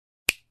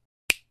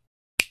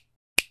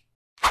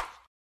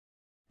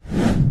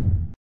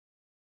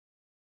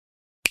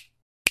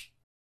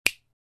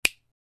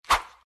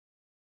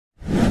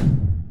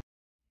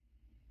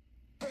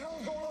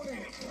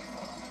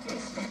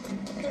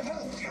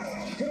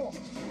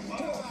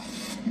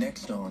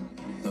Next on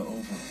the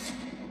Oval.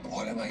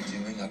 What am I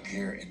doing up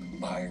here in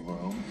my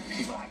room?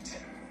 He lied.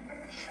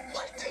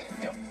 What?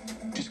 Yep.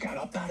 Just got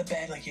up out of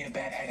bed like he had a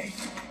bad headache.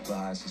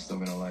 Lies, he's still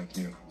gonna like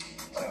you.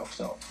 I hope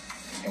so.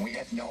 And we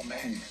had no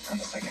men on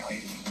the second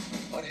lady.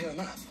 Why the hell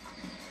not?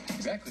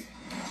 Exactly.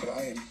 But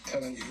I am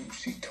telling you,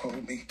 she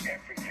told me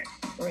everything.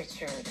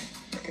 Richard.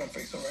 I can't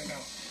face her right now.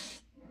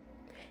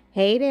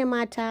 Hey there,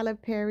 my Tyler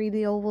Perry,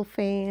 the Oval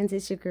fans.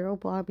 It's your girl,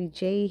 Barbie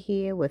J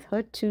here with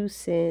her 2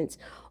 cents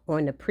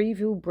on the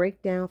preview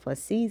breakdown for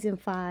Season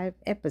 5,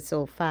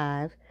 Episode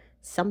 5,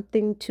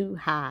 Something to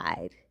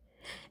Hide.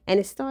 And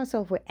it starts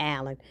off with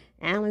Alan.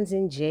 Alan's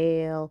in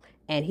jail,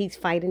 and he's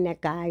fighting that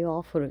guy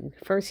off.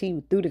 First,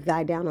 he threw the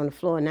guy down on the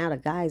floor, and now the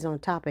guy's on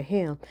top of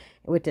him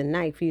with the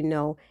knife, you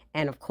know.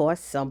 And, of course,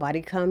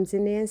 somebody comes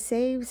in there and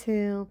saves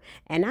him.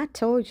 And I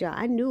told you,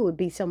 I knew it would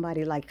be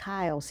somebody like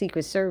Kyle,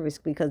 Secret Service,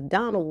 because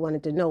Donald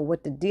wanted to know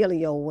what the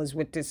dealio was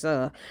with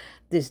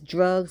this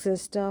drugs and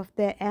stuff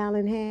that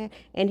Alan had.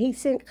 And he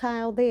sent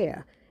Kyle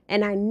there.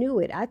 And I knew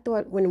it. I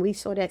thought when we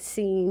saw that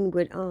scene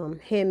with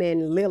him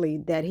and Lily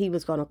that he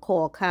was going to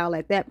call Kyle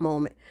at that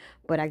moment.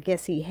 But I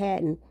guess he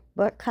hadn't.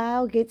 But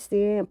Kyle gets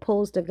there and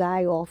pulls the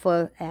guy off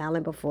of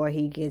Alan before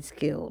he gets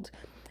killed.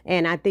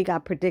 And I think I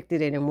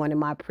predicted it in one of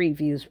my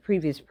previous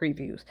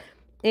previews.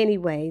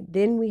 Anyway,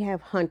 then we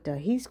have Hunter.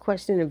 He's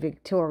questioning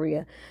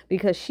Victoria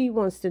because she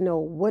wants to know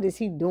what is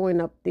he doing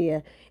up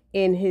there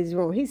in his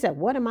room. He said,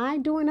 what am I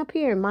doing up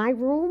here in my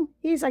room?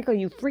 He's like, are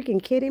you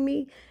freaking kidding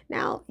me?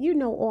 Now, you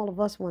know, all of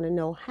us want to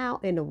know how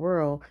in the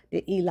world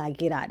did Eli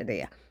get out of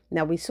there?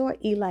 Now, we saw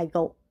Eli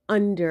go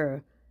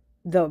under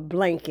the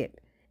blanket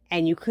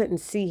and you couldn't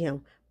see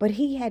him, but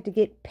he had to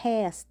get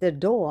past the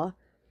door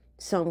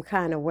some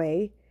kind of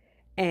way.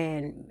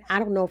 And I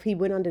don't know if he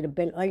went under the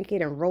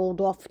blanket and rolled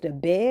off the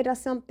bed or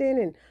something,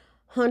 and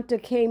Hunter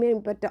came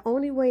in, but the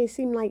only way it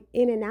seemed like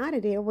in and out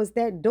of there was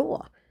that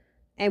door.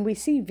 And we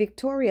see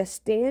Victoria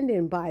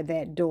standing by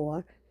that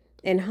door,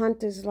 and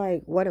Hunter's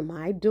like, what am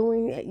I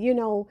doing? You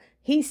know,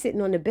 he's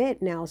sitting on the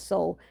bed now,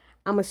 so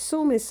I'm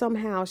assuming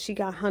somehow she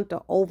got Hunter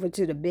over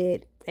to the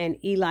bed, and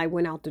Eli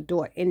went out the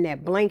door in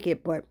that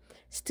blanket, but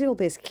still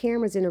there's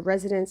cameras in the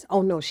residence.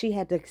 Oh, no, she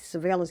had the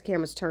surveillance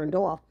cameras turned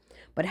off.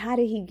 But how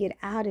did he get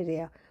out of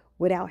there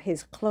without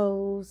his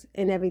clothes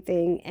and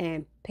everything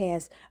and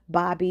past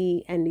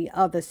Bobby and the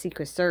other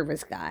Secret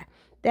Service guy?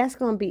 That's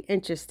going to be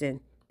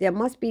interesting. There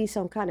must be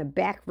some kind of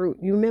back route.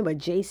 You remember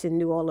Jason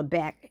knew all the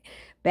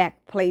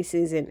back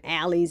places and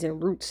alleys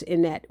and routes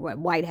in that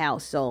White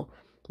House. So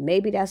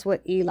maybe that's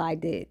what Eli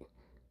did.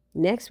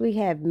 Next, we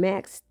have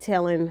Max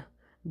telling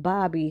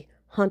Bobby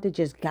Hunter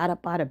just got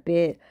up out of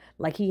bed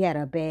like he had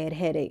a bad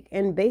headache.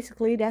 And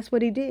basically, that's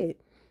what he did.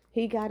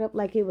 He got up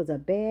like it was a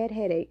bad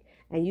headache,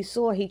 and you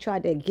saw he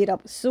tried to get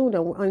up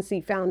sooner once he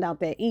found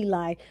out that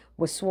Eli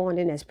was sworn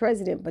in as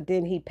president, but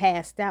then he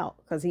passed out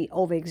because he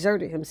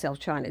overexerted himself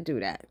trying to do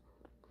that.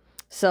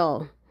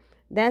 So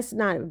that's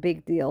not a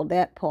big deal,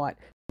 that part.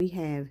 We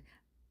have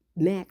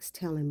Max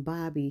telling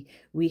Bobby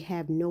we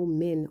have no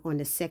men on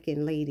the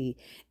second lady,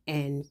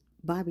 and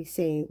Bobby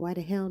saying, why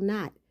the hell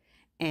not?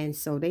 And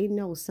so they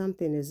know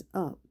something is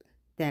up.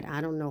 That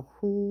I don't know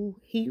who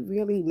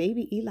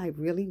maybe Eli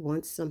really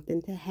wants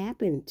something to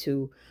happen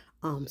to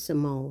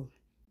Simone.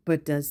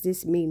 But does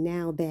this mean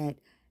now that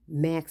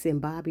Max and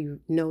Bobby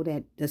know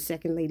that the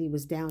second lady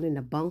was down in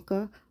the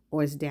bunker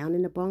or is down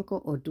in the bunker?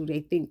 Or do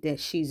they think that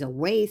she's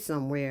away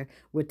somewhere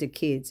with the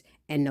kids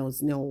and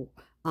there's no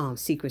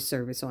Secret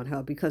Service on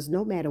her? Because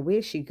no matter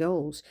where she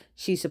goes,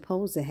 she's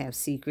supposed to have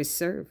Secret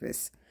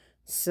Service.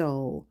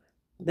 So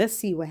let's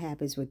see what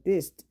happens with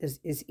this.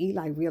 Is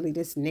Eli really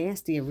this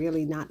nasty and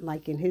really not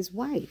liking his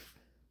wife?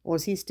 Or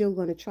is he still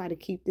going to try to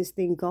keep this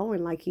thing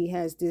going like he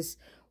has this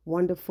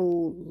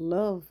wonderful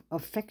love,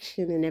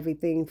 affection, and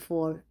everything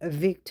for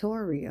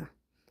Victoria?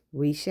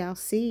 We shall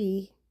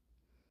see.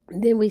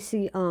 Then we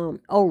see,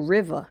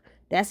 River.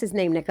 That's his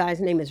name. That guy's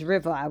name is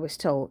River, I was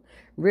told.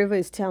 River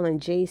is telling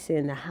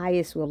Jason the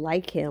highest will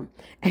like him.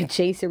 And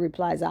Jason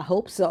replies, I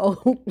hope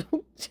so.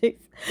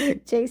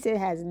 Jason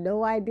has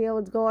no idea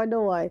what's going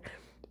on.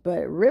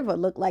 But River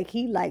looked like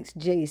he likes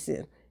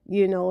Jason.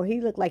 You know,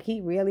 he looked like he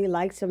really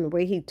likes him. The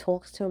way he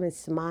talks to him and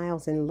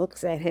smiles and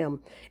looks at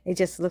him. It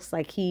just looks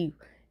like he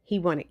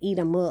want to eat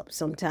him up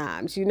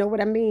sometimes. You know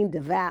what I mean?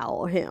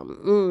 Devour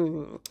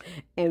him.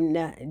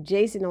 And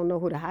Jason don't know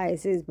who the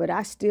highest is. But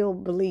I still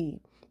believe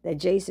that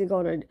Jason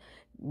going to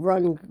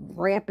run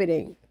rampant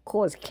and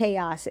cause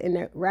chaos in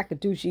the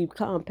Rakadushi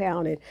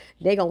compound. And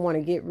they going to want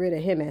to get rid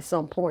of him at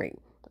some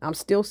point. I'm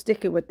still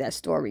sticking with that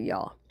story,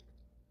 y'all.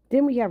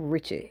 Then we have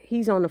Richard.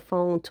 He's on the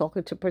phone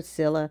talking to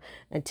Priscilla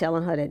and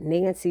telling her that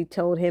Nancy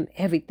told him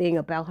everything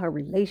about her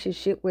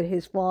relationship with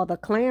his father,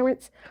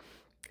 Clarence.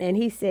 And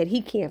he said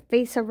he can't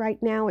face her right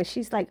now. And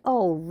she's like,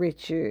 oh,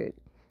 Richard.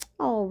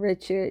 Oh,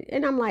 Richard.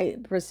 And I'm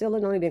like,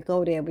 Priscilla, don't even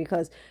go there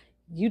because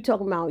you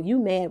talking about you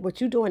mad what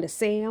you doing to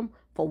Sam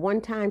for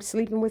one time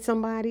sleeping with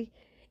somebody.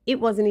 It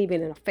wasn't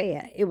even an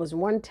affair. It was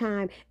one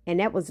time,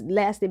 and that was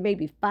lasted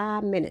maybe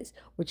 5 minutes.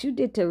 What you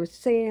did to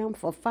Sam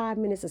for 5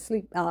 minutes of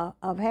sleep,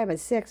 of having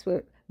sex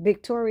with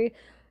Victoria,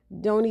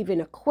 don't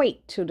even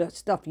equate to the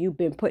stuff you've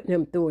been putting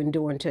him through and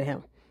doing to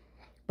him.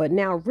 But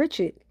now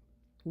Richard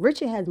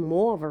has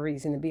more of a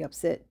reason to be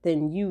upset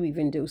than you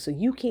even do. So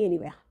you can't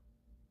even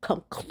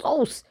come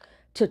close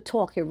to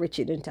talking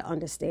Richard into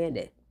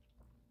understanding.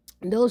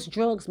 Those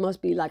drugs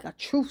must be like a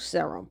truth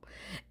serum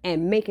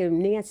and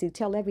making Nancy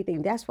tell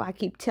everything. That's why I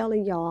keep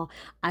telling y'all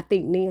I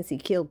think Nancy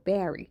killed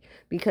Barry,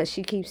 because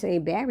she keeps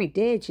saying Barry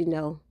dead, you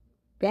know.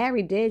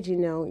 Barry dead, you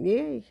know.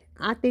 Yeah,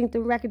 I think the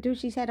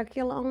Rakaduchis had to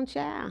kill her own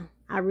child.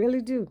 I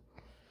really do.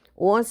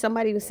 Or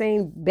somebody was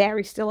saying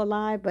Barry's still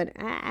alive, but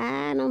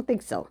I don't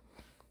think so.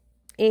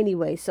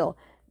 Anyway, so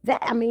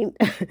that, I mean,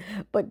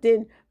 but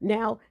then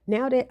now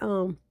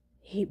that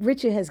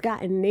Richard has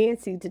gotten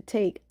Nancy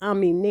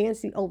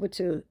over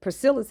to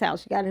Priscilla's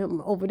house. She got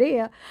him over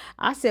there.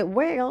 I said,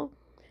 well,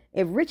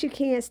 if Richard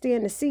can't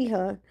stand to see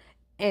her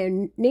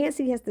and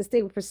Nancy has to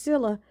stay with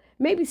Priscilla,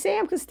 maybe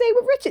Sam could stay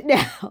with Richard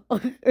now.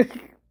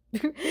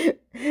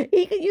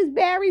 He could use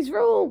Barry's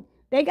room.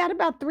 They got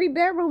about 3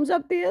 bedrooms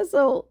up there.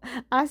 So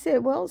I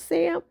said, well,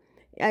 Sam,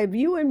 if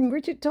you and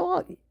Richard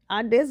talk,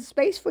 there's a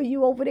space for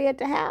you over there at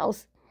the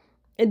house.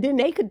 And then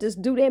they could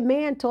just do their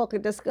man talk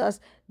and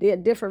discuss their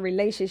different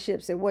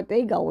relationships and what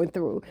they going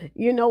through.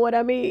 You know what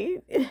I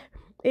mean?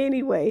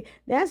 Anyway,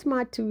 that's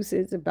my 2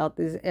 cents about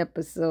this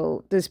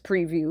episode, this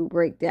preview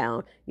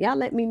breakdown. Y'all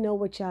let me know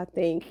what y'all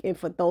think. And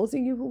for those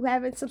of you who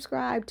haven't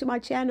subscribed to my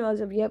channel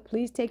as of yet,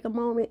 please take a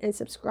moment and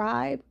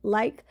subscribe,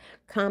 like,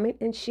 comment,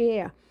 and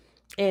share.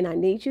 And I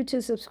need you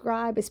to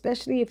subscribe,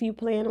 especially if you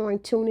plan on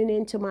tuning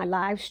into my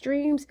live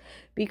streams,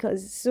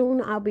 because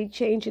soon I'll be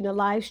changing the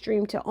live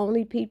stream to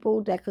only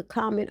people that could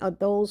comment are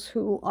those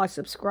who are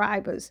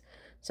subscribers.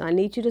 So I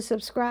need you to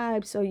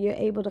subscribe so you're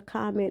able to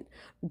comment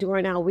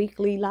during our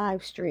weekly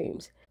live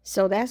streams.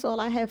 So that's all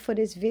I have for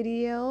this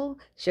video.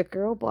 It's your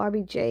girl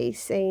Barbie J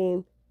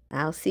saying,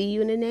 I'll see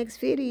you in the next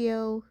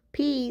video.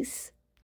 Peace.